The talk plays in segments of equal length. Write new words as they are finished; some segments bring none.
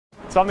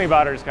Something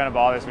about her just kind of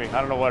bothers me. I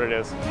don't know what it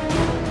is.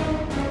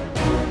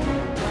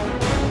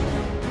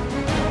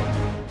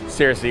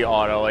 Seriously,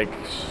 Otto, like,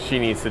 she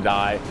needs to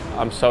die.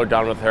 I'm so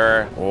done with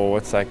her. Oh,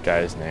 what's that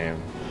guy's name?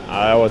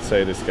 I would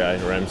say this guy,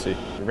 Ramsey.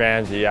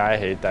 Ramsey, I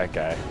hate that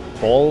guy.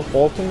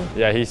 Bolton?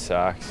 Yeah, he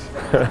sucks.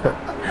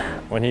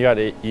 When he got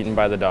eaten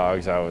by the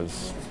dogs, I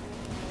was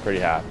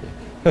pretty happy.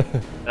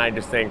 And I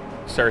just think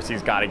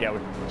Cersei's got to get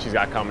what she's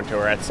got coming to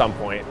her at some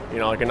point. You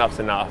know, like, enough's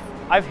enough.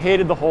 I've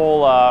hated the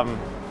whole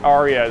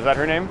Arya, is that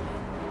her name?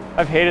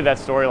 I've hated that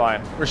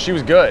storyline. Where she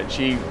was good.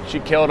 She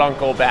killed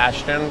Uncle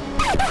Bastion.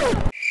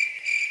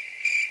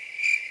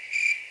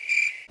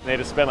 They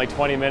just spent like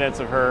 20 minutes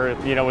of her,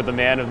 you know, with the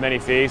man of many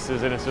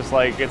faces, and it's just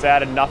like, it's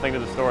added nothing to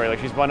the story. Like,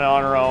 she's been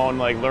on her own,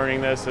 like,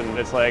 learning this, and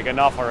it's like,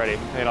 enough already.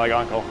 You know, like,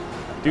 Uncle,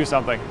 do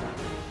something.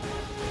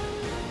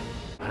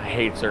 I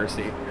hate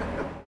Cersei.